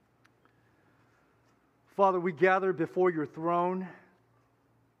Father, we gather before your throne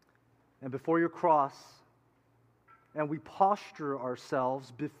and before your cross, and we posture ourselves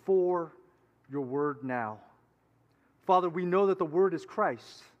before your word now. Father, we know that the word is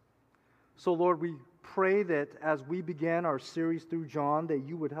Christ. So, Lord, we pray that as we begin our series through John, that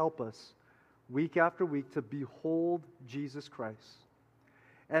you would help us week after week to behold Jesus Christ.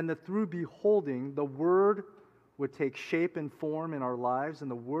 And that through beholding, the word would take shape and form in our lives, and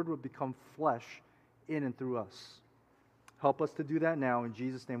the word would become flesh in and through us. Help us to do that now. In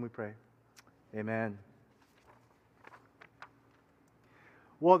Jesus' name we pray. Amen.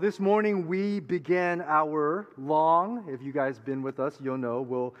 Well, this morning we began our long, if you guys have been with us, you'll know,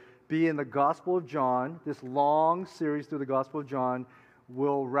 we'll be in the Gospel of John. This long series through the Gospel of John.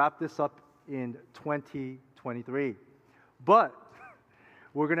 We'll wrap this up in 2023. But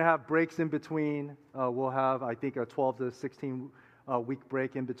we're going to have breaks in between. We'll have, I think, a 12 to 16 week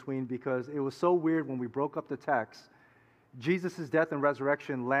break in between, because it was so weird when we broke up the text. Jesus' death and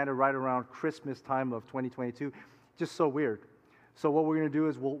resurrection landed right around Christmas time of 2022. Just so weird. So what we're going to do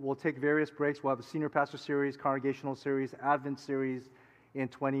is we'll take various breaks. We'll have a senior pastor series, congregational series, Advent series in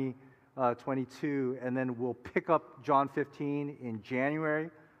 2022, and then we'll pick up John 15 in January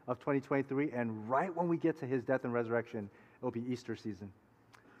of 2023. And right when we get to his death and resurrection, it'll be Easter season.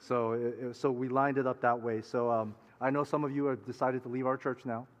 So we lined it up that way. So I know some of you have decided to leave our church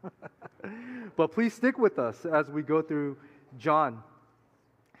now. But please stick with us as we go through John.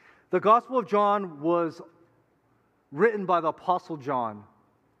 The Gospel of John was written by the Apostle John.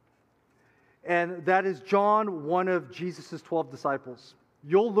 And that is John, one of Jesus' 12 disciples.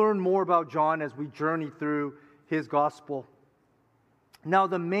 You'll learn more about John as we journey through his Gospel. Now,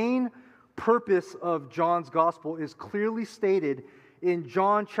 the main purpose of John's Gospel is clearly stated in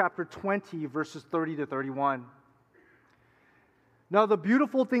John chapter 20, verses 30 to 31. Now, the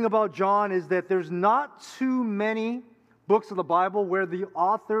beautiful thing about John is that there's not too many books of the Bible where the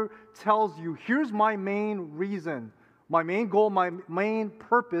author tells you, here's my main reason, my main goal, my main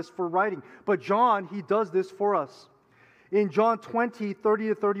purpose for writing. But John, he does this for us. In John 20, 30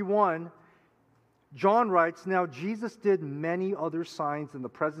 to 31, John writes, "Now Jesus did many other signs in the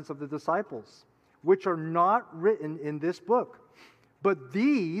presence of the disciples, which are not written in this book. But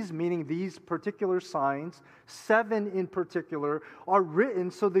these," meaning these particular signs, 7 in particular, "are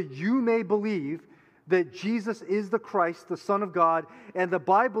written so that you may believe that Jesus is the Christ, the Son of God, and that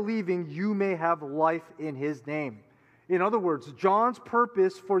by believing you may have life in his name." In other words, John's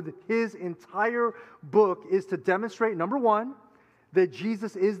purpose for his entire book is to demonstrate, number one, that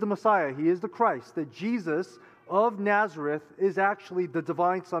Jesus is the Messiah. He is the Christ. That Jesus of Nazareth is actually the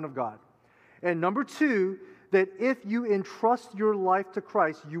divine Son of God. And number two, that if you entrust your life to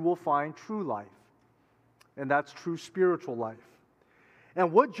Christ, you will find true life. And that's true spiritual life.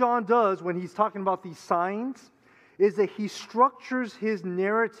 And what John does when he's talking about these signs is that he structures his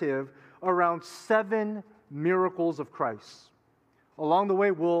narrative around 7 miracles of Christ. Along the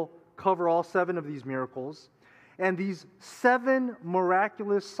way, we'll cover all 7 of these miracles. And these 7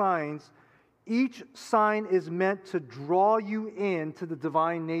 miraculous signs, each sign is meant to draw you into the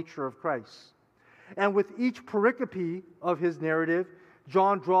divine nature of Christ. And with each pericope of his narrative,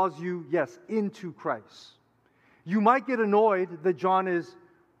 John draws you, yes, into Christ. You might get annoyed that John is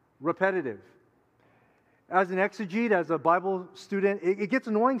repetitive. As an exegete, as a Bible student, it gets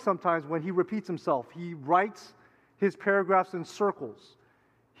annoying sometimes when he repeats himself. He writes his paragraphs in circles.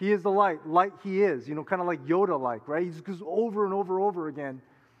 He is the light he is, kind of like Yoda-like, right? He just goes over and over again.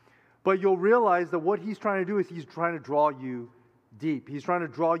 But you'll realize that what he's trying to do is he's trying to draw you deep. He's trying to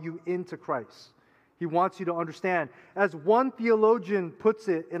draw you into Christ. He wants you to understand. As one theologian puts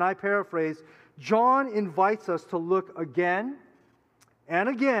it, and I paraphrase, John invites us to look again and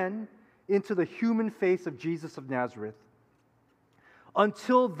again into the human face of Jesus of Nazareth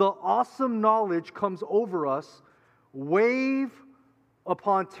until the awesome knowledge comes over us, wave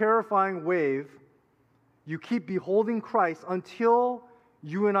upon terrifying wave. You keep beholding Christ until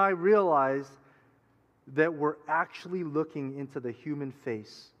you and I realize that we're actually looking into the human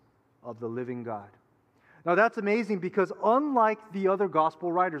face of the living God. Now that's amazing because unlike the other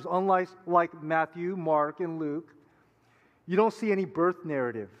gospel writers, unlike Matthew, Mark, and Luke, you don't see any birth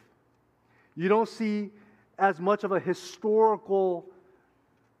narrative. You don't see as much of a historical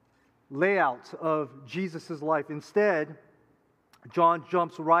layout of Jesus' life. Instead, John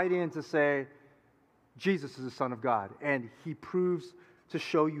jumps right in to say, Jesus is the Son of God. And he proves to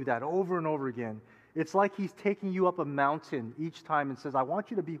show you that over and over again. It's like he's taking you up a mountain each time and says, I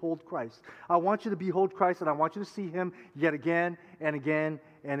want you to behold Christ. I want you to behold Christ, and I want you to see him yet again and again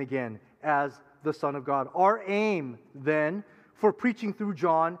and again as the Son of God. Our aim, then, for preaching through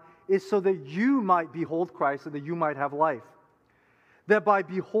John is so that you might behold Christ and that you might have life. That by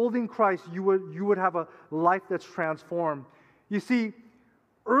beholding Christ, you would have a life that's transformed. You see,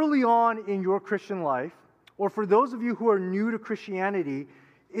 early on in your Christian life, or for those of you who are new to Christianity,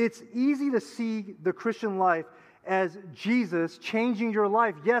 it's easy to see the Christian life as Jesus changing your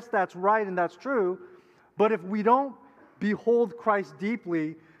life. Yes, that's right and that's true, but if we don't behold Christ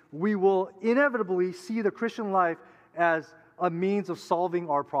deeply, we will inevitably see the Christian life as a means of solving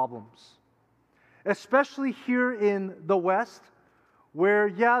our problems. Especially here in the West, where,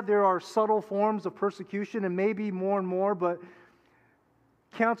 yeah, there are subtle forms of persecution and maybe more and more, but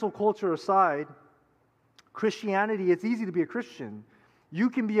cancel culture aside, Christianity, it's easy to be a Christian. You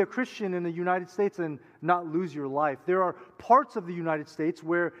can be a Christian in the United States and not lose your life. There are parts of the United States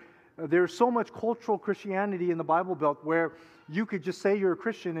where there's so much cultural Christianity in the Bible Belt where you could just say you're a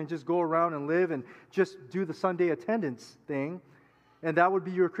Christian and just go around and live and just do the Sunday attendance thing, and that would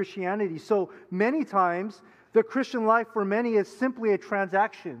be your Christianity. So many times, the Christian life for many is simply a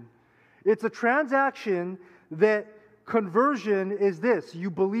transaction. It's a transaction that conversion is this. You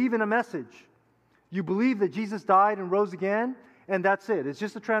believe in a message. You believe that Jesus died and rose again, and that's it. It's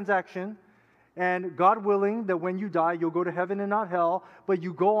just a transaction. And God willing, that when you die, you'll go to heaven and not hell, but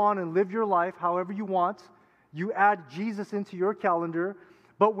you go on and live your life however you want. You add Jesus into your calendar,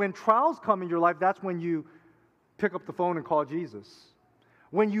 but when trials come in your life, that's when you pick up the phone and call Jesus.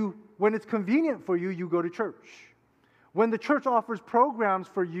 When it's convenient for you, you go to church. When the church offers programs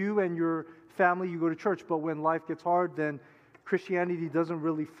for you and your family, you go to church. But when life gets hard, then Christianity doesn't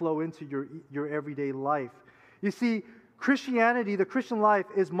really flow into your everyday life. You see, Christianity, the Christian life,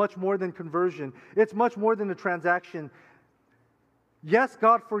 is much more than conversion. It's much more than a transaction. Yes,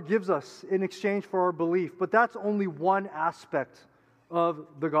 God forgives us in exchange for our belief, but that's only one aspect of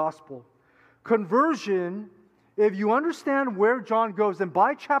the gospel. Conversion, if you understand where John goes, and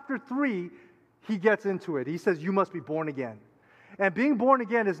by chapter 3, he gets into it. He says, you must be born again. And being born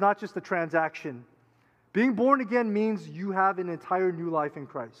again is not just a transaction. Being born again means you have an entire new life in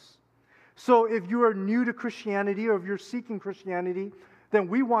Christ. So if you are new to Christianity or if you're seeking Christianity, then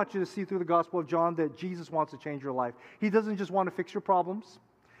we want you to see through the Gospel of John that Jesus wants to change your life. He doesn't just want to fix your problems.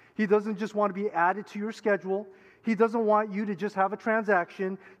 He doesn't just want to be added to your schedule. He doesn't want you to just have a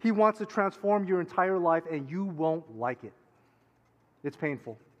transaction. He wants to transform your entire life, and you won't like it. It's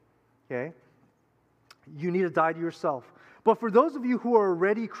painful, okay? You need to die to yourself. But for those of you who are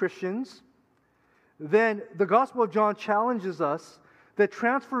already Christians, then the Gospel of John challenges us that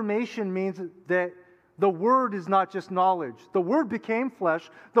transformation means that the Word is not just knowledge. The Word became flesh.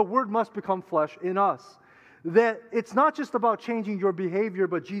 The Word must become flesh in us. That it's not just about changing your behavior,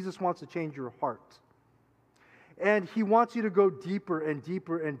 but Jesus wants to change your heart. And He wants you to go deeper and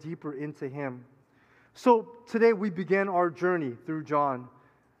deeper and deeper into Him. So today we begin our journey through John.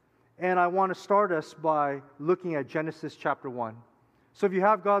 And I want to start us by looking at Genesis chapter 1. So if you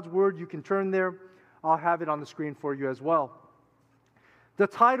have God's Word, you can turn there. I'll have it on the screen for you as well. The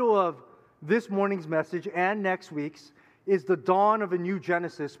title of this morning's message and next week's is The Dawn of a New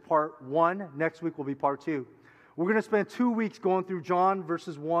Genesis, part 1. Next week will be part 2. We're going to spend 2 weeks going through John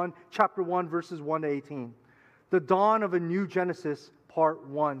chapter 1, verses 1 to 18. The Dawn of a New Genesis, part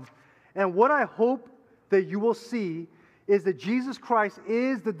 1. And what I hope that you will see is that Jesus Christ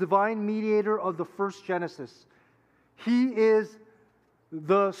is the divine mediator of the first Genesis. He is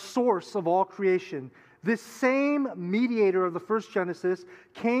the source of all creation. This same mediator of the first Genesis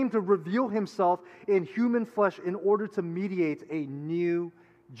came to reveal Himself in human flesh in order to mediate a new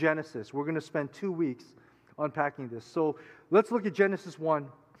Genesis. We're going to spend 2 weeks unpacking this. So let's look at Genesis 1.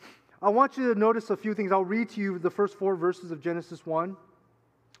 I want you to notice a few things. I'll read to you the first 4 verses of Genesis 1.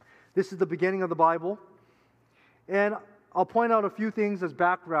 This is the beginning of the Bible. And I'll point out a few things as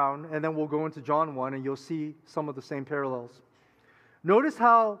background, and then we'll go into John 1, and you'll see some of the same parallels. Notice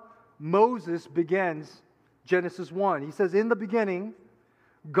how Moses begins Genesis 1. He says, in the beginning,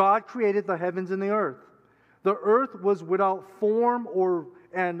 God created the heavens and the earth. The earth was without form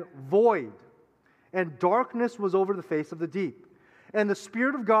and void, and darkness was over the face of the deep. And the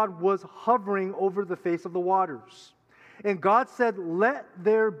Spirit of God was hovering over the face of the waters. And God said, let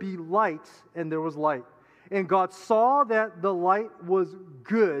there be light, and there was light. And God saw that the light was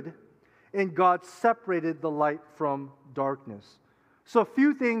good, and God separated the light from darkness. So a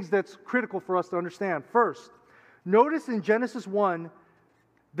few things that's critical for us to understand. First, notice in Genesis 1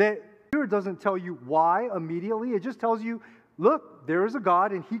 that here it doesn't tell you why immediately. It just tells you, look, there is a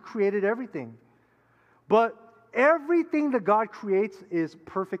God and He created everything. But everything that God creates is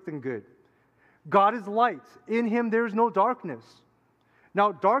perfect and good. God is light. In Him there is no darkness.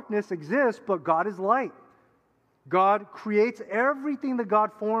 Now, darkness exists, but God is light. God creates everything that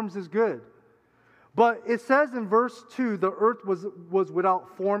God forms is good. But it says in verse 2, the earth was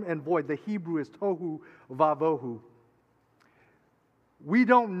without form and void. The Hebrew is tohu vavohu. We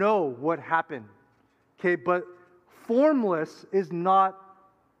don't know what happened. Okay, but formless is not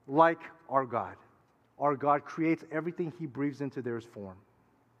like our God. Our God creates everything He breathes into there is form.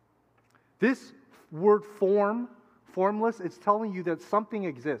 This word form, formless, it's telling you that something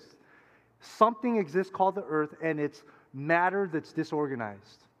exists. Something exists called the earth, and it's matter that's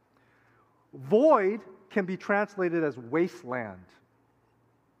disorganized. Void can be translated as wasteland.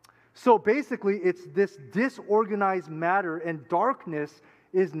 So basically, it's this disorganized matter, and darkness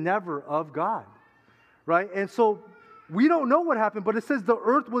is never of God, right? And so we don't know what happened, but it says the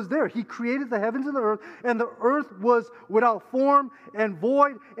earth was there. He created the heavens and the earth, and the earth was without form and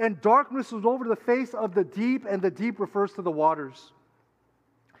void, and darkness was over the face of the deep, and the deep refers to the waters.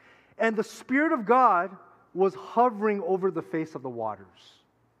 And the Spirit of God was hovering over the face of the waters.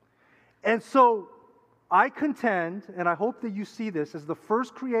 And so I contend, and I hope that you see this, as the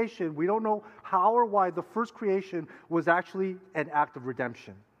first creation, we don't know how or why, the first creation was actually an act of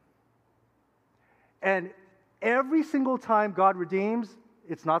redemption. And every single time God redeems,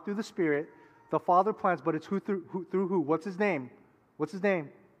 it's not through the Spirit, the Father plans, but it's through who? What's His name? What's His name?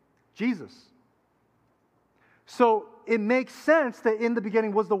 Jesus. So it makes sense that in the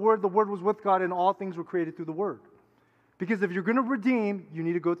beginning was the Word was with God, and all things were created through the Word. Because if you're going to redeem, you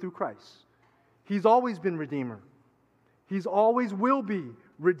need to go through Christ. He's always been Redeemer. He's always will be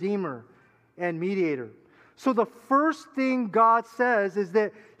Redeemer and Mediator. So the first thing God says is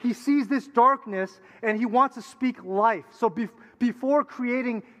that He sees this darkness and He wants to speak life. So before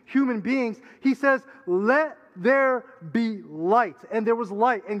creating human beings, He says, let there be light. And there was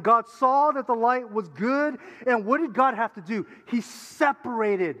light. And God saw that the light was good. And what did God have to do? He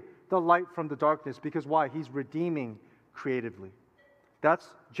separated the light from the darkness. Because why? He's redeeming creatively. That's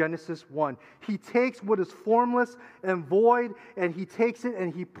Genesis 1. He takes what is formless and void, and He takes it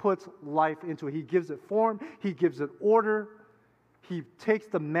and He puts life into it. He gives it form. He gives it order. He takes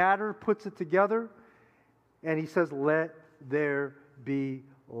the matter, puts it together, and He says, let there be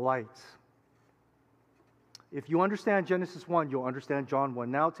light. If you understand Genesis 1, you'll understand John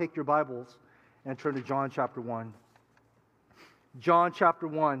 1. Now take your Bibles and turn to John chapter 1. John chapter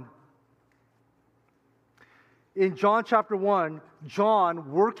 1. In John chapter 1,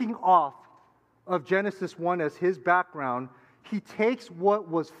 John, working off of Genesis 1 as his background, he takes what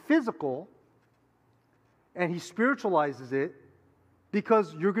was physical and he spiritualizes it,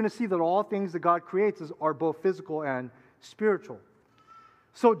 because you're going to see that all things that God creates are both physical and spiritual.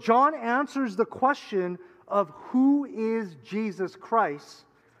 So John answers the question of who is Jesus Christ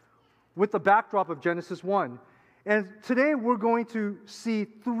with the backdrop of Genesis 1. And today we're going to see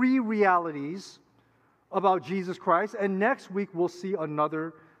three realities about Jesus Christ, and next week we'll see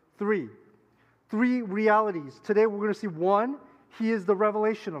another three. Three realities. Today we're going to see one, He is the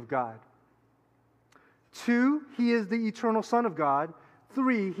revelation of God. Two, He is the eternal Son of God.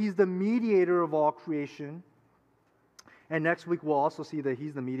 Three, He's the mediator of all creation. And next week we'll also see that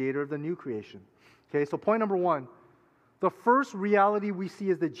He's the mediator of the new creation. Okay, so point number one. The first reality we see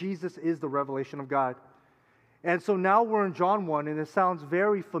is that Jesus is the revelation of God. And so now we're in John 1, and it sounds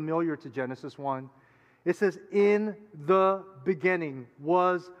very familiar to Genesis 1. It says, in the beginning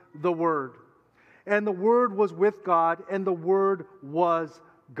was the Word. And the Word was with God, and the Word was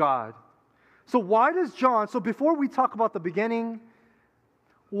God. So why does John, so before we talk about the beginning,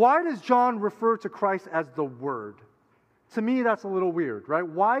 why does John refer to Christ as the Word? To me, that's a little weird, right?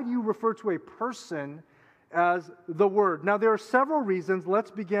 Why do you refer to a person as the Word? Now, there are several reasons. Let's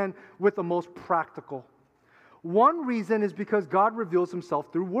begin with the most practical. One reason is because God reveals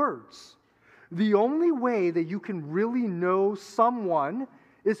Himself through words. The only way that you can really know someone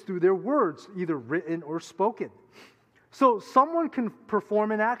is through their words, either written or spoken. So someone can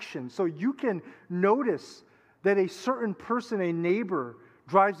perform an action. So you can notice that a certain person, a neighbor,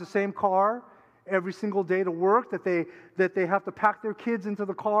 drives the same car every single day to work, that they have to pack their kids into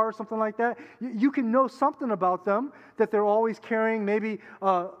the car or something like that. You can know something about them, that they're always carrying maybe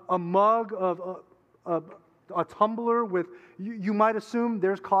a mug of a tumbler with, you might assume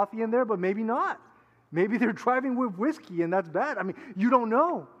there's coffee in there, but maybe not. Maybe they're driving with whiskey, and that's bad. I mean, you don't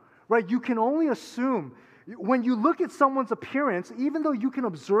know, right? You can only assume. When you look at someone's appearance, even though you can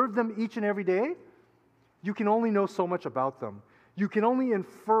observe them each and every day, you can only know so much about them. You can only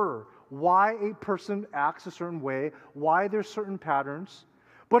infer why a person acts a certain way, why there's certain patterns.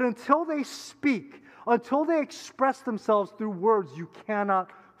 But until they speak, until they express themselves through words, you cannot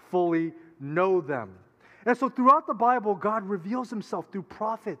fully know them. And so throughout the Bible, God reveals Himself through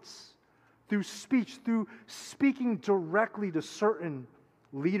prophets, through speech, through speaking directly to certain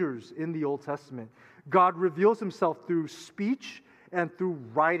leaders in the Old Testament. God reveals himself through speech and through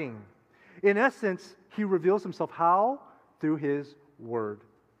writing. In essence, he reveals himself how? Through his word.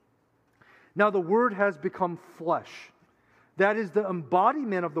 Now, the word has become flesh. That is, the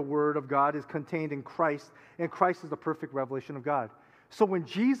embodiment of the word of God is contained in Christ, and Christ is the perfect revelation of God. So when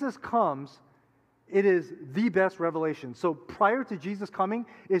Jesus comes, it is the best revelation. So prior to Jesus coming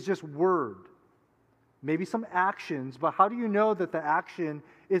is just word. Maybe some actions, but how do you know that the action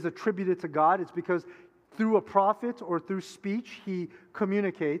is attributed to God? It's because through a prophet or through speech, he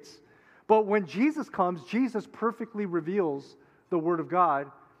communicates. But when Jesus comes, Jesus perfectly reveals the word of God.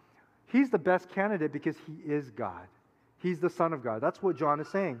 He's the best candidate because he is God. He's the Son of God. That's what John is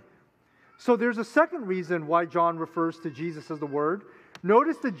saying. So there's a second reason why John refers to Jesus as the Word.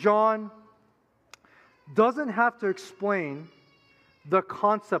 Notice that John doesn't have to explain the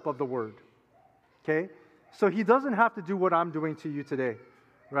concept of the Word. Okay? So he doesn't have to do what I'm doing to you today,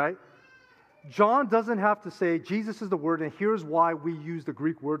 right? John doesn't have to say Jesus is the Word, and here's why we use the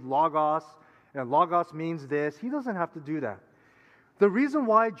Greek word logos, and logos means this. He doesn't have to do that. The reason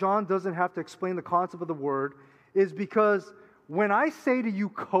why John doesn't have to explain the concept of the Word is because when I say to you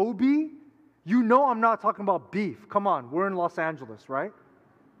Kobe, you know I'm not talking about beef. Come on, we're in Los Angeles, right?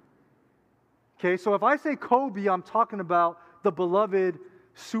 Okay, so if I say Kobe, I'm talking about the beloved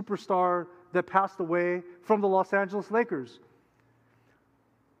superstar that passed away from the Los Angeles Lakers.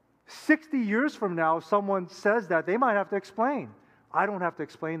 60 years from now, if someone says that, they might have to explain. I don't have to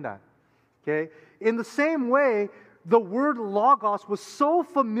explain that. Okay? In the same way, the word logos was so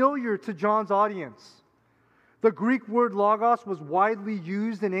familiar to John's audience. The Greek word logos was widely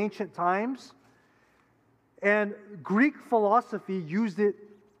used in ancient times, and Greek philosophy used it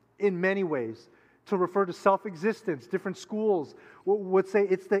in many ways to refer to self-existence. Different schools would say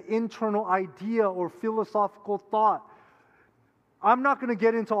it's the internal idea or philosophical thought. I'm not going to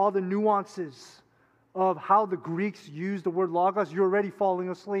get into all the nuances of how the Greeks used the word logos. You're already falling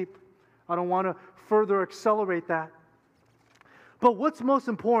asleep. I don't want to further accelerate that. But what's most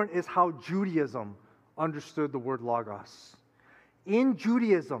important is how Judaism understood the word logos. In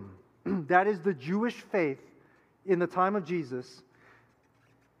Judaism, that is the Jewish faith in the time of Jesus,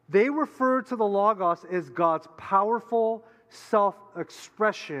 they referred to the logos as God's powerful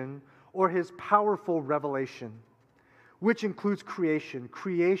self-expression or his powerful revelation, which includes creation.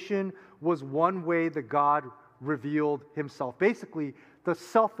 Creation was one way that God revealed himself. Basically, the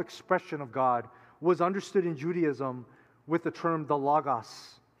self-expression of God was understood in Judaism with the term the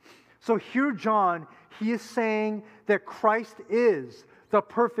logos. So here John, he is saying that Christ is the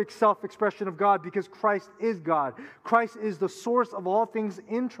perfect self-expression of God because Christ is God. Christ is the source of all things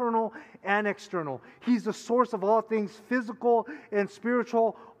internal and external. He's the source of all things physical and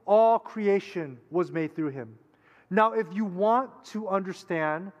spiritual. All creation was made through him. Now, if you want to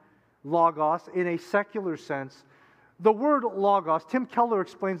understand logos in a secular sense, the word logos, Tim Keller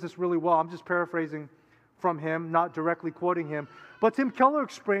explains this really well. I'm just paraphrasing from him, not directly quoting him. But Tim Keller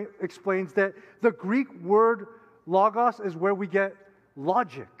explains that the Greek word logos is where we get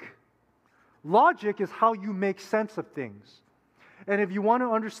logic. Logic is how you make sense of things. And if you want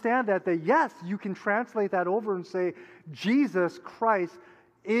to understand that yes, you can translate that over and say, Jesus Christ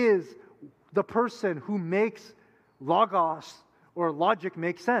is the person who makes logos or logic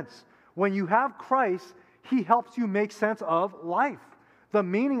make sense. When you have Christ, he helps you make sense of life, the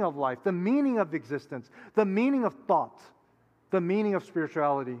meaning of life, the meaning of existence, the meaning of thought, the meaning of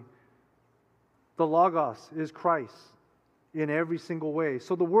spirituality. The logos is Christ in every single way.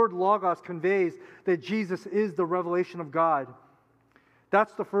 So the word logos conveys that Jesus is the revelation of God.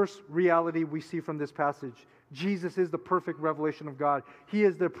 That's the first reality we see from this passage. Jesus is the perfect revelation of God. He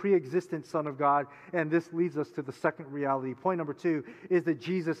is the pre-existent Son of God. And this leads us to the second reality. Point number 2 is that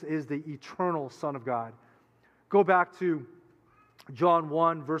Jesus is the eternal Son of God. Go back to John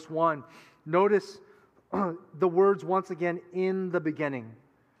 1, verse 1. Notice the words once again, in the beginning.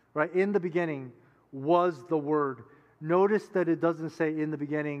 Right? In the beginning was the Word. Notice that it doesn't say in the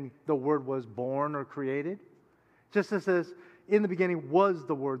beginning the Word was born or created. Just as it says, in the beginning was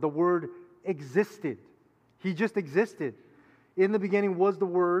the Word. The Word existed. He just existed. In the beginning was the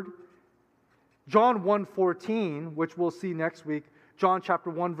Word. John 1:14, which we'll see next week, John chapter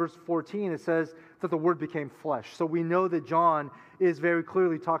 1, verse 14, it says that the Word became flesh. So we know that John is very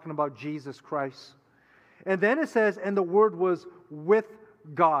clearly talking about Jesus Christ. And then it says, and the Word was with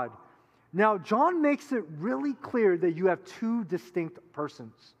God. Now, John makes it really clear that you have two distinct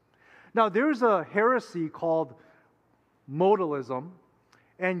persons. Now, there's a heresy called modalism,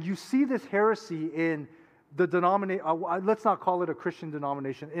 and you see this heresy in the denomination, let's not call it a Christian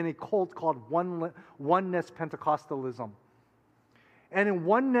denomination, in a cult called Oneness Pentecostalism. And in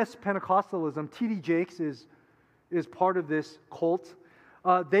Oneness Pentecostalism, T.D. Jakes is part of this cult.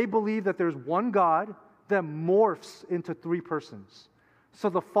 They believe that there's one God that morphs into three persons. So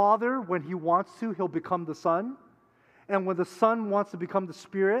the Father, when He wants to, He'll become the Son. And when the Son wants to become the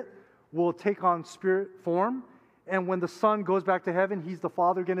Spirit, will take on Spirit form. And when the Son goes back to heaven, He's the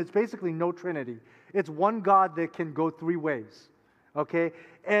Father again. It's basically no Trinity. It's one God that can go three ways. Okay?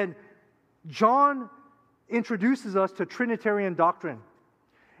 And John introduces us to Trinitarian doctrine.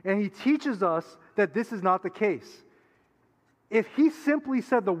 And he teaches us that this is not the case. If he simply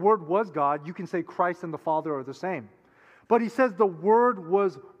said the Word was God, you can say Christ and the Father are the same. But he says the Word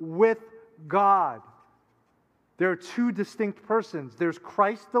was with God. There are two distinct persons. There's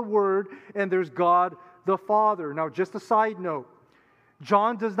Christ the Word, and there's God the Father. Now, just a side note,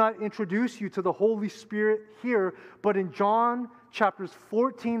 John does not introduce you to the Holy Spirit here, but in John chapters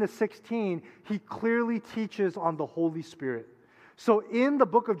 14 to 16, he clearly teaches on the Holy Spirit. So in the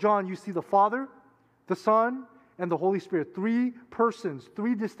book of John, you see the Father, the Son, and the Holy Spirit. Three persons,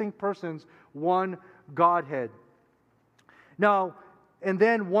 three distinct persons, one Godhead. Now, and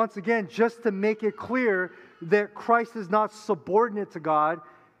then once again, just to make it clear that Christ is not subordinate to God,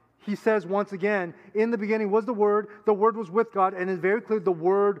 he says once again, in the beginning was the Word was with God, and it's very clear the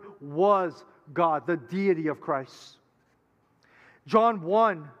Word was God, the deity of Christ. John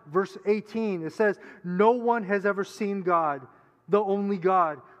 1, verse 18, it says, "No one has ever seen God, the only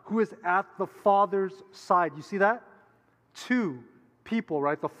God, who is at the Father's side." You see that? Two people,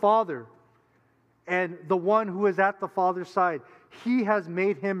 right? The Father and the one who is at the Father's side. He has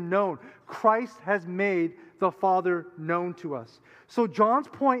made Him known. Christ has made the Father known to us. So John's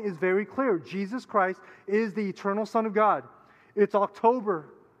point is very clear. Jesus Christ is the eternal Son of God. It's October,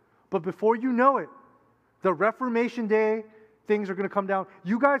 but before you know it, the Reformation Day, things are going to come down.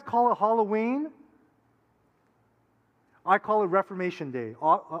 You guys call it Halloween. I call it Reformation Day.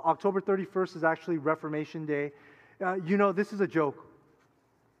 October 31st is actually Reformation Day. This is a joke.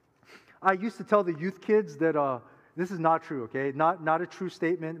 I used to tell the youth kids that this is not true, okay? Not a true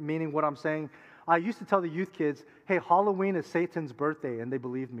statement, meaning what I'm saying. I used to tell the youth kids, hey, Halloween is Satan's birthday, and they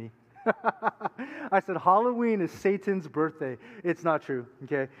believed me. I said, Halloween is Satan's birthday. It's not true,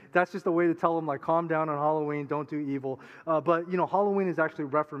 okay? That's just a way to tell them, like, calm down on Halloween, don't do evil. But Halloween is actually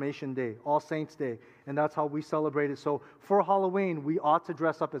Reformation Day, All Saints Day, and that's how we celebrate it. So for Halloween, we ought to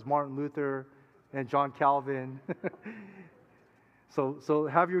dress up as Martin Luther and John Calvin. So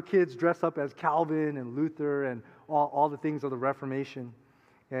have your kids dress up as Calvin and Luther and all the things of the Reformation,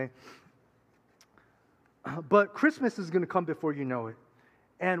 okay? But Christmas is going to come before you know it.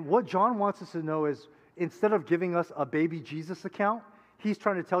 And what John wants us to know is, instead of giving us a baby Jesus account, he's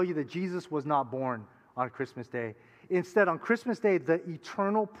trying to tell you that Jesus was not born on Christmas Day. Instead, on Christmas Day, the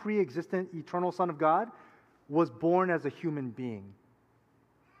eternal, pre-existent, eternal Son of God was born as a human being.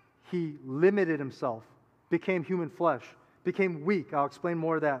 He limited himself, became human flesh, became weak. I'll explain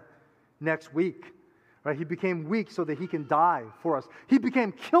more of that next week. Right? He became weak so that he can die for us. He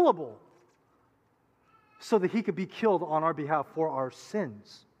became killable so that he could be killed on our behalf for our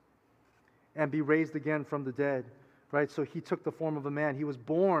sins and be raised again from the dead, right? So he took the form of a man. He was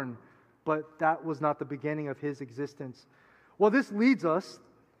born, but that was not the beginning of his existence. Well, this leads us,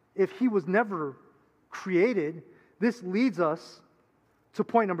 if he was never created, this leads us to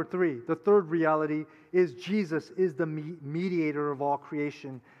point number 3. The third reality is Jesus is the mediator of all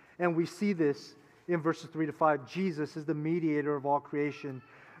creation. And we see this in verses 3 to 5. Jesus is the mediator of all creation.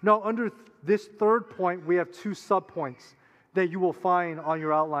 Now, under this third point, we have 2 subpoints that you will find on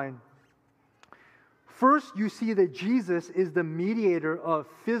your outline. First, you see that Jesus is the mediator of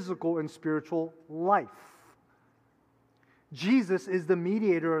physical and spiritual life. Jesus is the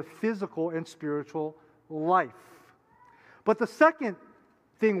mediator of physical and spiritual life. But the second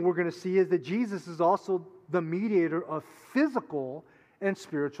thing we're going to see is that Jesus is also the mediator of physical and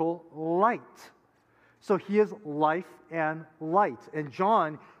spiritual light. So he is life and light. And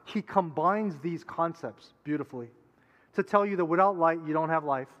John, he combines these concepts beautifully to tell you that without light, you don't have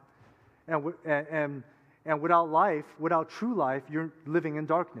life. And without life, without true life, you're living in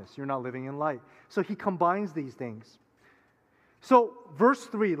darkness. You're not living in light. So he combines these things. So verse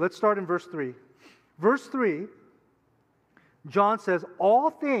 3, let's start in verse 3. Verse 3, John says, all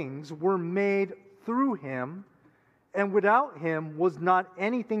things were made through him, and without him was not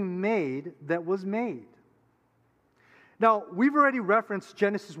anything made that was made. Now, we've already referenced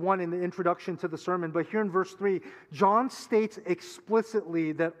Genesis 1 in the introduction to the sermon, but here in verse 3, John states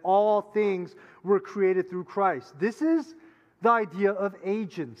explicitly that all things were created through Christ. This is the idea of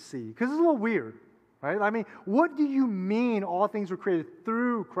agency, because it's a little weird. right? I mean, what do you mean all things were created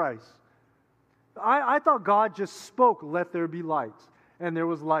through Christ? I thought God just spoke, let there be light, and there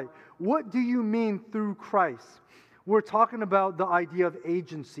was light. What do you mean through Christ? We're talking about the idea of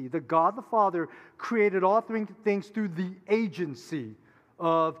agency. That God the Father created all things through the agency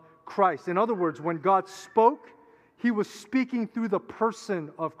of Christ. In other words, when God spoke, He was speaking through the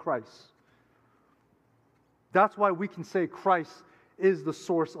person of Christ. That's why we can say Christ is the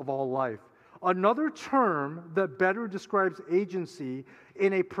source of all life. Another term that better describes agency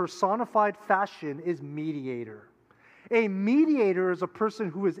in a personified fashion is mediator. A mediator is a person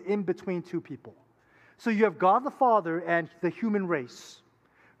who is in between two people. So you have God the Father and the human race.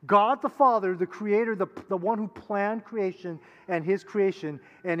 God the Father, the Creator, the one who planned creation and His creation,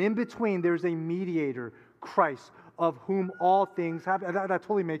 and in between there's a mediator, Christ, of whom all things happen. That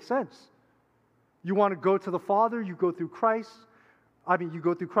totally makes sense. You want to go to the Father, you go through Christ. You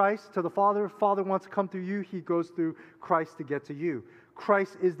go through Christ to the Father. Father wants to come through you. He goes through Christ to get to you.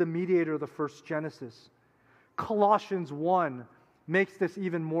 Christ is the mediator of the first Genesis. Colossians 1 makes this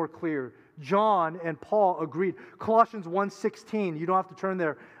even more clear. John and Paul agreed. Colossians 1:16, you don't have to turn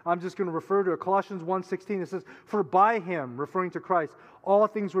there. I'm just going to refer to it. Colossians 1:16, it says, "For by Him," referring to Christ, "all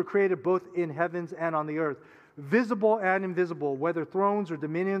things were created both in heavens and on the earth, visible and invisible, whether thrones or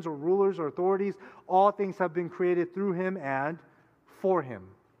dominions or rulers or authorities, all things have been created through Him and for Him."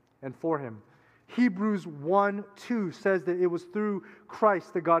 And for Him. Hebrews 1:2 says that it was through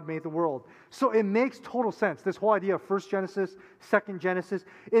Christ that God made the world. So it makes total sense, this whole idea of first Genesis, second Genesis,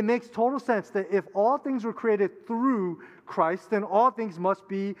 it makes total sense that if all things were created through Christ, then all things must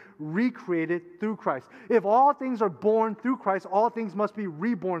be recreated through Christ. If all things are born through Christ, all things must be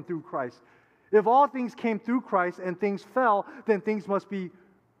reborn through Christ. If all things came through Christ and things fell, then things must be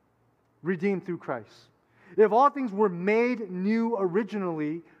redeemed through Christ. If all things were made new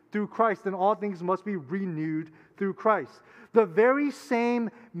originally through Christ, then all things must be renewed through Christ. The very same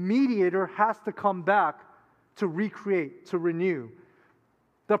mediator has to come back to recreate, to renew.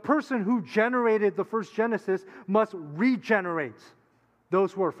 The person who generated the first Genesis must regenerate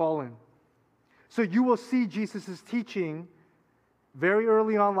those who are fallen. So you will see Jesus' teaching very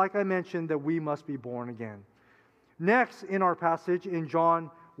early on, like I mentioned, that we must be born again. Next, in our passage in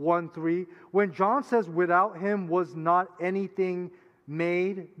John 1:3, when John says, "Without Him was not anything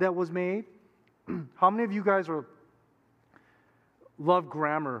made that was made." How many of you guys love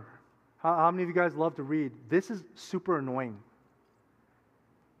grammar? How many of you guys love to read? This is super annoying.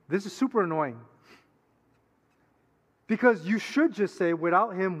 This is super annoying. Because you should just say,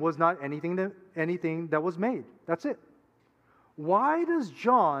 "Without Him was not anything that was made." That's it. Why does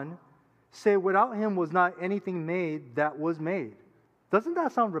John say, "Without Him was not anything made that was made"? Doesn't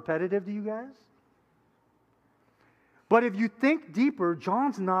that sound repetitive to you guys? But if you think deeper,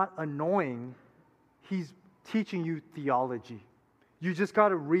 John's not annoying. He's teaching you theology. You just got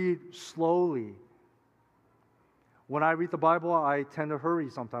to read slowly. When I read the Bible, I tend to hurry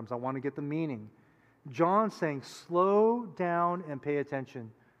sometimes. I want to get the meaning. John's saying, slow down and pay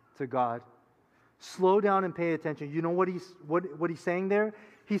attention to God. Slow down and pay attention. You know what he's saying there?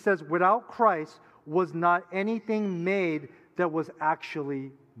 He says, without Christ was not anything made that was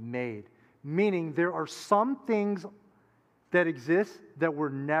actually made. Meaning there are some things that exist that were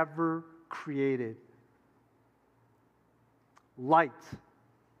never created. Light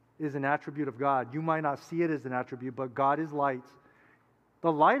is an attribute of God. You might not see it as an attribute, but God is light.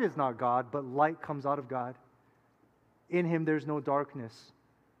 The light is not God, but light comes out of God. In Him there's no darkness.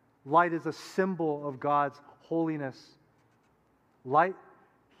 Light is a symbol of God's holiness. Light,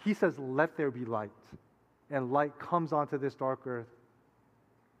 He says, let there be light. And light comes onto this dark earth.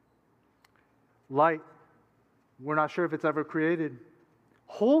 Light, we're not sure if it's ever created.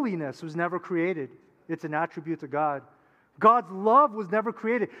 Holiness was never created. It's an attribute to God. God's love was never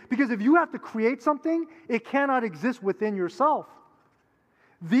created. Because if you have to create something, it cannot exist within yourself.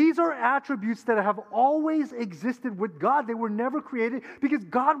 These are attributes that have always existed with God. They were never created because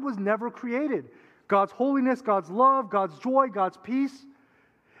God was never created. God's holiness, God's love, God's joy, God's peace.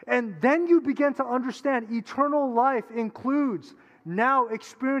 And then you begin to understand eternal life includes now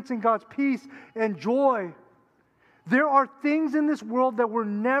experiencing God's peace and joy. There are things in this world that were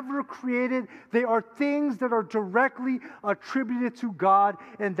never created. They are things that are directly attributed to God,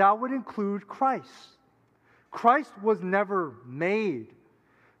 and that would include Christ. Christ was never made.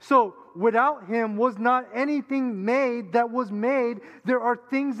 So, without Him was not anything made that was made. There are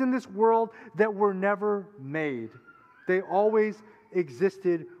things in this world that were never made. They always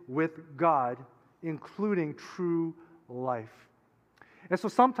existed with God, including true life. And so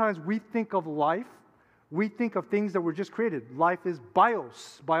sometimes we think of life, we think of things that were just created. Life is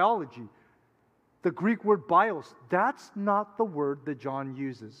biology. The Greek word bios, that's not the word that John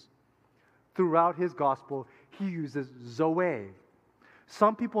uses. Throughout his gospel, he uses zoe.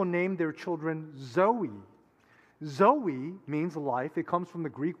 Some people name their children Zoe. Zoe means life. It comes from the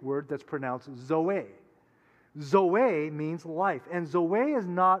Greek word that's pronounced zoe. Zoe means life, and zoe is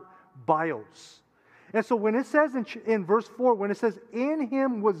not bios. And so when it says in verse 4, when it says, in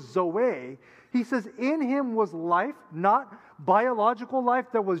him was zoe, he says in him was life, not biological life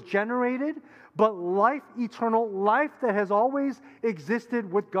that was generated, but life eternal, life that has always existed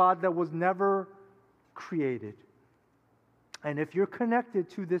with God, that was never created. And if you're connected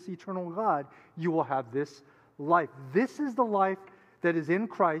to this eternal God, you will have this life. This is the life that is in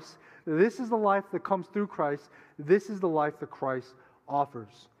Christ. This is the life that comes through Christ. This is the life that Christ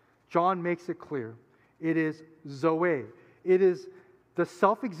offers. John makes it clear. It is Zoe. It is the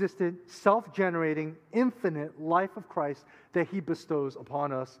self-existent, self-generating, infinite life of Christ that he bestows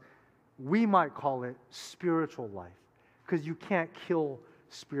upon us. We might call it spiritual life, because you can't kill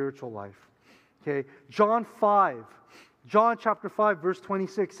spiritual life. Okay, John chapter 5, verse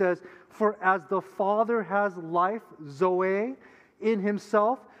 26 says, for as the Father has life, Zoe, in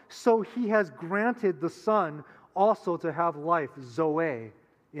himself, so he has granted the Son also to have life, Zoe,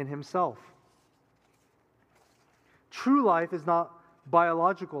 in himself. True life is not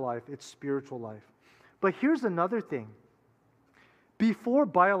biological life, it's spiritual life. But here's another thing. Before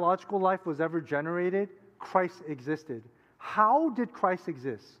biological life was ever generated, Christ existed. How did Christ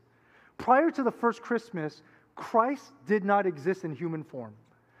exist? Prior to the first Christmas, Christ did not exist in human form,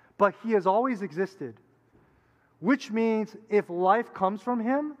 but he has always existed. Which means if life comes from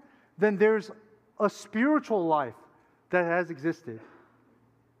him, then there's a spiritual life that has existed.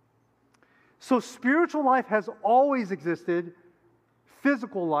 So spiritual life has always existed.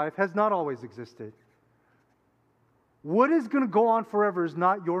 Physical life has not always existed. What is going to go on forever is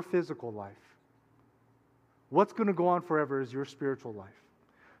not your physical life. What's going to go on forever is your spiritual life.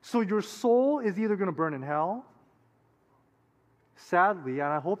 So your soul is either going to burn in hell, sadly, and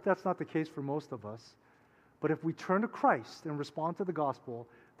I hope that's not the case for most of us, but if we turn to Christ and respond to the gospel,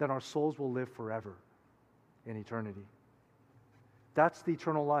 then our souls will live forever in eternity. That's the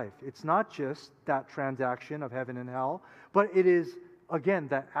eternal life. It's not just that transaction of heaven and hell, but it is, again,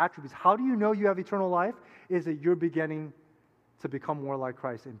 that attributes. How do you know you have eternal life? Is that you're beginning to become more like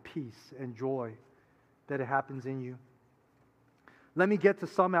Christ in peace and joy, that it happens in you. Let me get to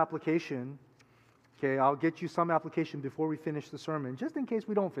some application. Okay, I'll get you some application before we finish the sermon, just in case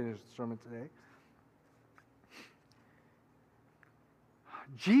we don't finish the sermon today.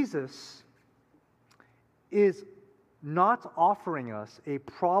 Jesus is not offering us a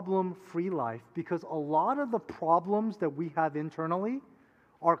problem-free life, because a lot of the problems that we have internally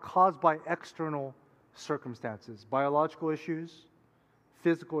are caused by external circumstances, biological issues,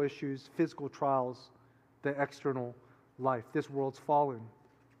 physical trials, the external life. This world's fallen.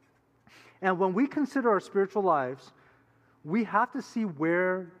 And when we consider our spiritual lives, we have to see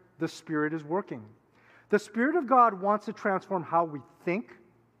where the Spirit is working. The Spirit of God wants to transform how we think,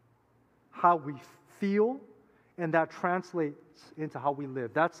 how we feel, and that translates into how we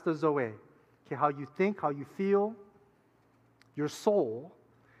live. That's the Zoe. Okay, how you think, how you feel, your soul,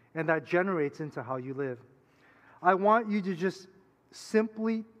 and that generates into how you live. I want you to just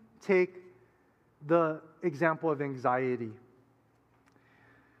simply take the example of anxiety.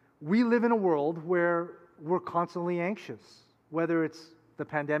 We live in a world where we're constantly anxious, whether it's the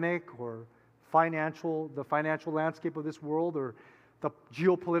pandemic or the financial landscape of this world, or the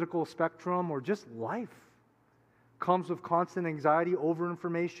geopolitical spectrum, or just life. Comes with constant anxiety,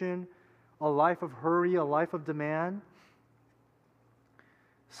 over-information, a life of hurry, a life of demand.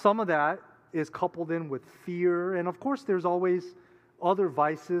 Some of that is coupled in with fear, and of course there's always other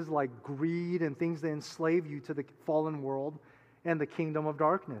vices like greed and things that enslave you to the fallen world and the kingdom of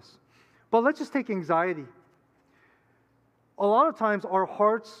darkness. But let's just take anxiety. A lot of times our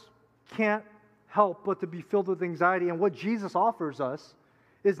hearts can't help but to be filled with anxiety, and what Jesus offers us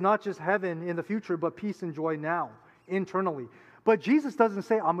is not just heaven in the future, but peace and joy now, internally. But Jesus doesn't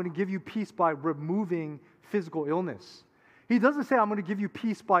say, I'm going to give you peace by removing physical illness. He doesn't say, I'm going to give you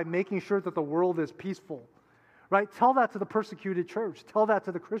peace by making sure that the world is peaceful. Right? Tell that to the persecuted church. Tell that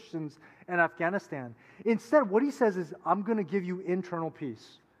to the Christians in Afghanistan. Instead, what he says is, I'm going to give you internal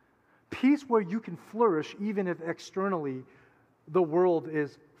peace. Peace where you can flourish even if externally the world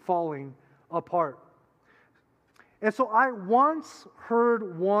is falling apart. And so I once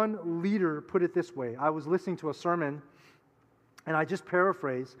heard one leader put it this way. I was listening to a sermon, and I just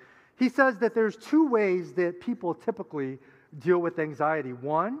paraphrase. He says that there's two ways that people typically deal with anxiety.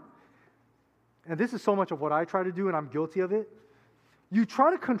 One, and this is so much of what I try to do, and I'm guilty of it, You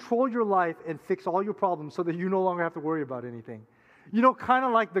try to control your life and fix all your problems so that you no longer have to worry about anything. You know, kind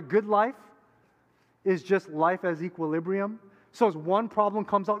of like the good life is just life as equilibrium. So as one problem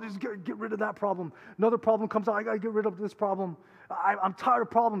comes out, just get rid of that problem. Another problem comes out, I got to get rid of this problem. I'm tired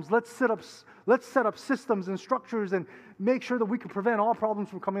of problems. Let's set up systems and structures and make sure that we can prevent all problems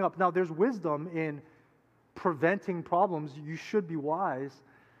from coming up. Now, there's wisdom in preventing problems. You should be wise.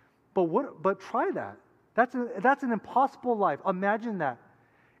 But try that. That's an impossible life. Imagine that.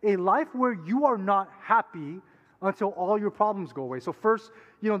 A life where you are not happy until all your problems go away. So first,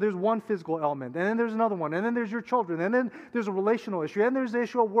 there's one physical element, and then there's another one, and then there's your children, and then there's a relational issue, and there's the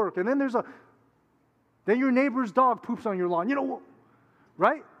issue of work, and then then your neighbor's dog poops on your lawn.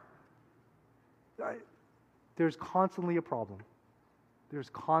 Right? There's constantly a problem.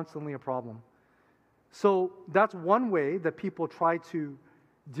 There's constantly a problem. So that's one way that people try to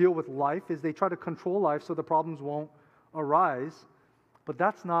deal with life, is they try to control life so the problems won't arise. But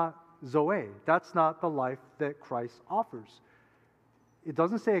that's not Zoe. That's not the life that Christ offers. It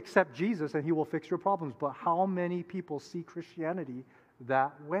doesn't say accept Jesus and he will fix your problems, but how many people see Christianity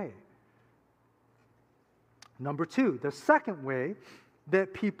that way? Number two, the second way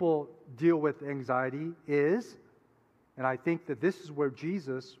that people deal with anxiety is, and I think that this is where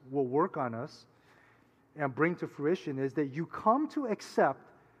Jesus will work on us and bring to fruition, is that you come to accept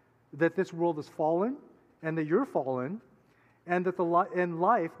that this world is fallen and that you're fallen, and that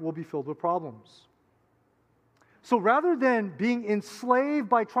life will be filled with problems. So rather than being enslaved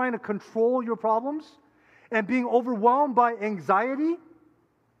by trying to control your problems and being overwhelmed by anxiety,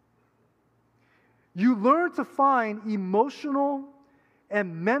 you learn to find emotional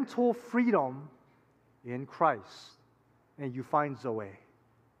and mental freedom in Christ. And you find Zoe.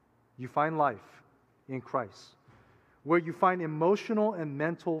 You find life in Christ, where you find emotional and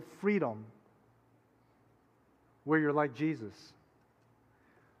mental freedom, where you're like Jesus.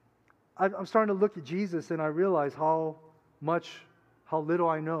 I'm starting to look at Jesus and I realize how little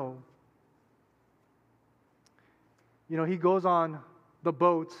I know. He goes on the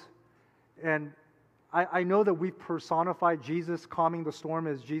boat, and I know that we've personified Jesus calming the storm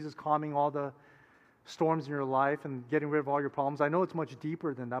as Jesus calming all the storms in your life and getting rid of all your problems. I know it's much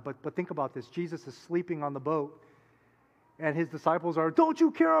deeper than that, but think about this. Jesus is sleeping on the boat, and his disciples are, "Don't you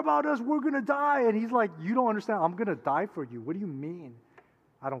care about us? We're going to die." And he's like, "You don't understand. I'm going to die for you. What do you mean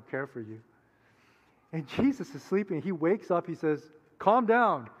I don't care for you?" And Jesus is sleeping. He wakes up. He says, "Calm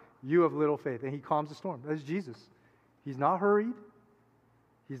down, you have little faith." And he calms the storm. That's Jesus. He's not hurried.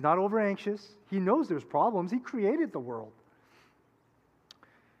 He's not over anxious. He knows there's problems. He created the world.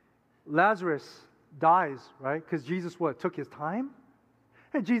 Lazarus dies, right? Because Jesus took his time?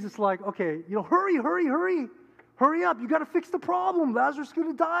 And Jesus like, "Okay, hurry up. You got to fix the problem. Lazarus is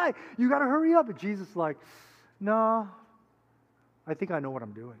going to die. You got to hurry up." And Jesus like, "No, I think I know what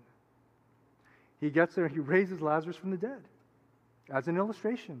I'm doing." He gets there and he raises Lazarus from the dead as an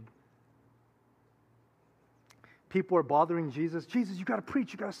illustration. People are bothering Jesus. "Jesus, you got to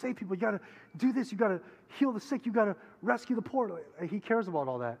preach. You got to save people. You got to do this. You got to heal the sick. You got to rescue the poor." He cares about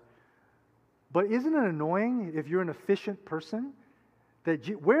all that. But isn't it annoying if you're an efficient person that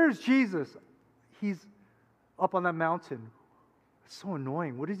where's Jesus? He's up on that mountain. It's so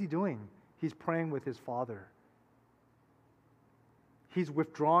annoying. What is he doing? He's praying with his Father. He's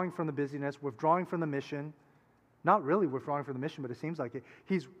withdrawing from the busyness, withdrawing from the mission. Not really withdrawing from the mission, but it seems like it.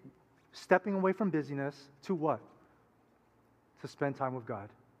 He's stepping away from busyness to what? To spend time with God.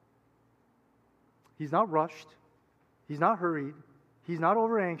 He's not rushed. He's not hurried. He's not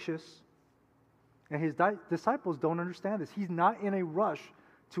over anxious. And his disciples don't understand this. He's not in a rush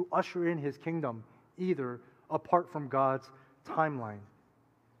to usher in his kingdom either, apart from God's timeline.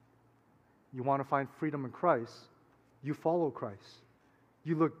 You want to find freedom in Christ, you follow Christ.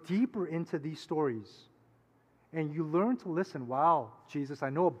 You look deeper into these stories, and you learn to listen. Wow, Jesus,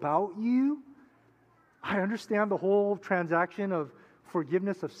 I know about you. I understand the whole transaction of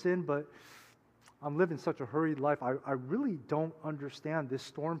forgiveness of sin, but I'm living such a hurried life. I really don't understand this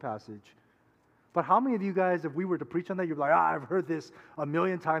storm passage. But how many of you guys, if we were to preach on that, you're like, I've heard this a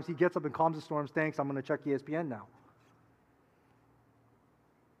million times. He gets up and calms the storms. Thanks, I'm going to check ESPN now.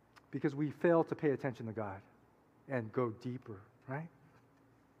 Because we fail to pay attention to God and go deeper, right?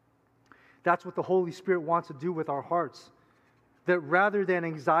 That's what the Holy Spirit wants to do with our hearts. That rather than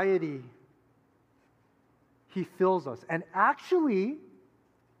anxiety, He fills us. And actually,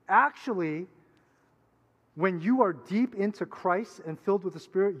 when you are deep into Christ and filled with the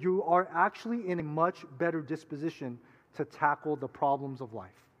Spirit, you are actually in a much better disposition to tackle the problems of life.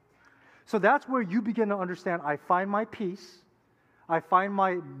 So that's where you begin to understand, I find my peace, I find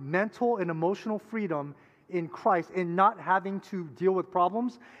my mental and emotional freedom in Christ and not having to deal with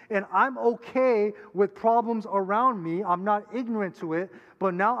problems. And I'm okay with problems around me. I'm not ignorant to it,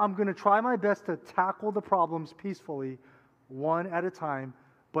 but now I'm going to try my best to tackle the problems peacefully, one at a time.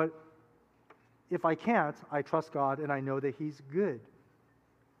 But if I can't, I trust God and I know that He's good.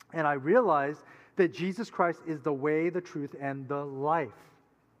 And I realize that Jesus Christ is the way, the truth, and the life.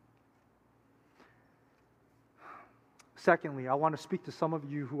 Secondly, I want to speak to some of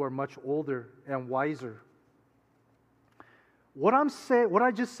you who are much older and wiser. What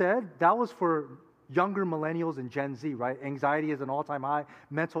I just said, that was for younger millennials and Gen Z, right? Anxiety is an all-time high.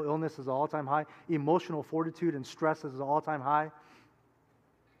 Mental illness is an all-time high. Emotional fortitude and stress is an all-time high.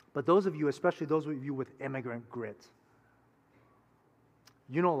 But those of you, especially those of you with immigrant grit,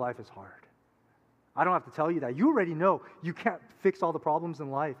 you know life is hard. I don't have to tell you that. You already know you can't fix all the problems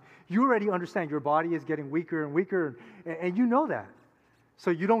in life. You already understand your body is getting weaker and weaker, and you know that. So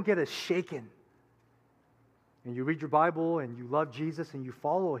you don't get as shaken. And you read your Bible, and you love Jesus, and you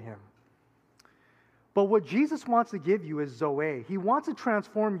follow Him. But what Jesus wants to give you is Zoe. He wants to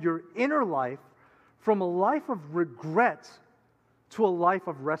transform your inner life from a life of regret to a life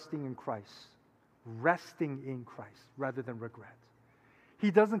of resting in Christ. Resting in Christ rather than regret. He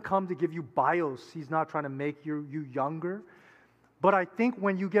doesn't come to give you bios. He's not trying to make you younger. But I think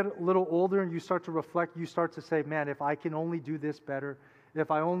when you get a little older and you start to reflect, you start to say, man, if I can only do this better, if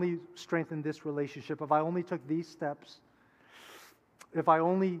I only strengthen this relationship, if I only took these steps, if I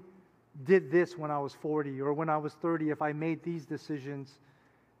only did this when I was 40 or when I was 30, if I made these decisions,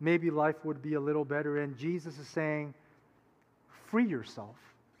 maybe life would be a little better. And Jesus is saying, free yourself.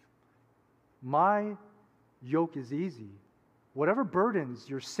 My yoke is easy. Whatever burdens,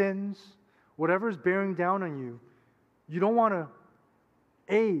 your sins, whatever is bearing down on you, you don't want to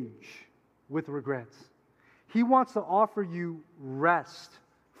age with regrets. He wants to offer you rest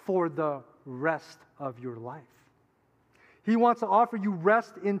for the rest of your life. He wants to offer you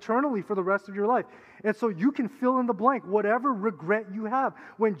rest internally for the rest of your life. And so you can fill in the blank, whatever regret you have.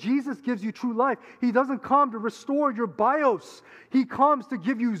 When Jesus gives you true life, He doesn't come to restore your bios. He comes to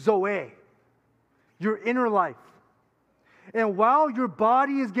give you Zoe, your inner life. And while your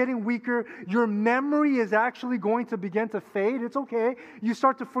body is getting weaker, your memory is actually going to begin to fade. It's okay. You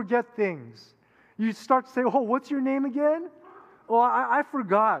start to forget things. You start to say, oh, what's your name again? Oh, I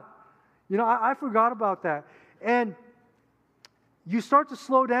forgot. You know, I forgot about that. And you start to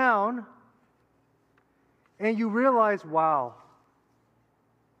slow down and you realize, wow,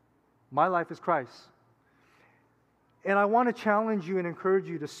 my life is Christ. And I want to challenge you and encourage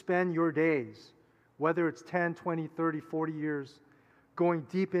you to spend your days, whether it's 10, 20, 30, 40 years, going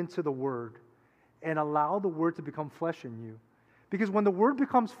deep into the Word and allow the Word to become flesh in you. Because when the Word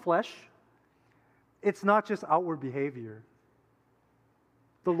becomes flesh, it's not just outward behavior.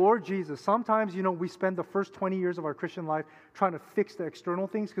 The Lord Jesus, sometimes, we spend the first 20 years of our Christian life trying to fix the external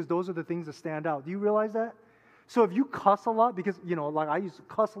things because those are the things that stand out. Do you realize that? So if you cuss a lot, because, like I used to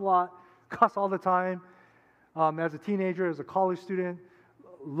cuss a lot, cuss all the time, as a teenager, as a college student,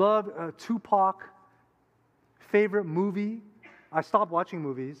 love Tupac, favorite movie. I stopped watching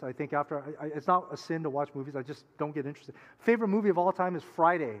movies, I think, after, it's not a sin to watch movies, I just don't get interested. Favorite movie of all time is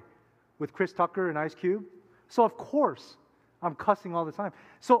Friday with Chris Tucker and Ice Cube. So of course, I'm cussing all the time.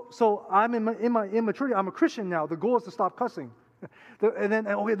 So I'm in my immaturity. I'm a Christian now. The goal is to stop cussing.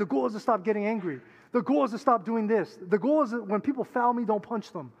 The goal is to stop getting angry. The goal is to stop doing this. The goal is that when people foul me, don't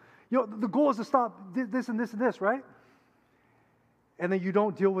punch them. The goal is to stop this and this and this, right? And then you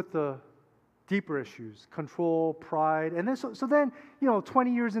don't deal with the deeper issues, control, pride. And then, so then,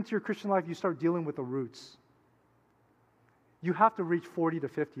 20 years into your Christian life, you start dealing with the roots. You have to reach 40 to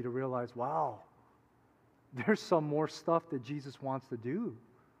 50 to realize, wow, there's some more stuff that Jesus wants to do.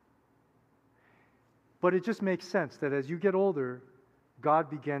 But it just makes sense that as you get older, God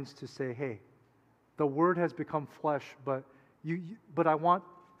begins to say, hey, the Word has become flesh, but I want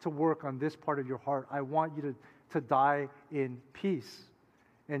to work on this part of your heart. I want you to die in peace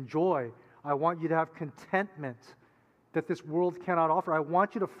and joy. I want you to have contentment that this world cannot offer. I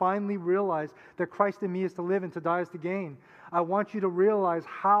want you to finally realize that Christ in me is to live and to die is to gain. I want you to realize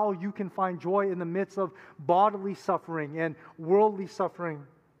how you can find joy in the midst of bodily suffering and worldly suffering.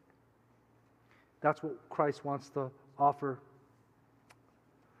 That's what Christ wants to offer.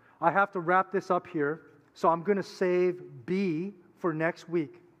 I have to wrap this up here, so I'm going to save B for next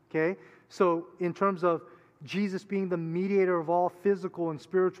week, okay? So in terms of Jesus being the mediator of all physical and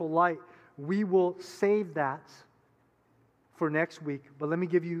spiritual light, we will save that for next week. But let me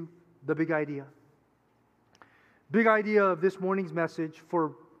give you the big idea. Big idea of this morning's message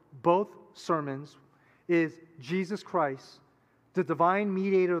for both sermons is Jesus Christ, the divine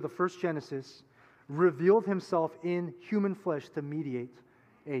mediator of the first Genesis, revealed himself in human flesh to mediate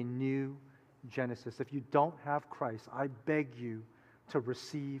a new Genesis. If you don't have Christ, I beg you to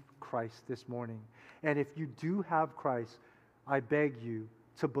receive Christ this morning. And if you do have Christ, I beg you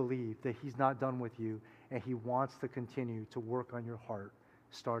to believe that he's not done with you and he wants to continue to work on your heart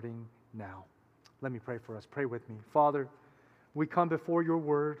starting now. Let me pray for us. Pray with me. Father, we come before your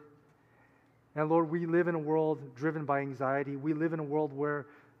word. And Lord, we live in a world driven by anxiety. We live in a world where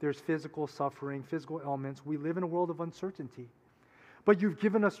there's physical suffering, physical ailments. We live in a world of uncertainty. But you've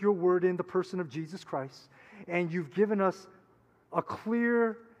given us your word in the person of Jesus Christ. And you've given us a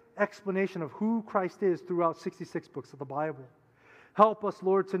clear explanation of who Christ is throughout 66 books of the Bible. Help us,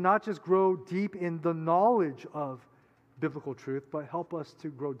 Lord, to not just grow deep in the knowledge of biblical truth, but help us to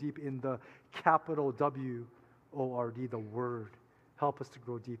grow deep in the capital W-O-R-D, the Word. Help us to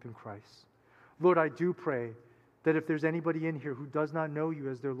grow deep in Christ. Lord, I do pray that if there's anybody in here who does not know you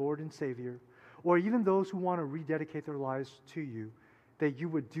as their Lord and Savior, or even those who want to rededicate their lives to you, that you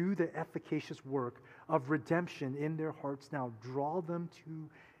would do the efficacious work of redemption in their hearts now. Draw them to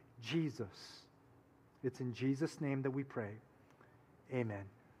Jesus. It's in Jesus' name that we pray.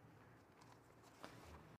 Amen.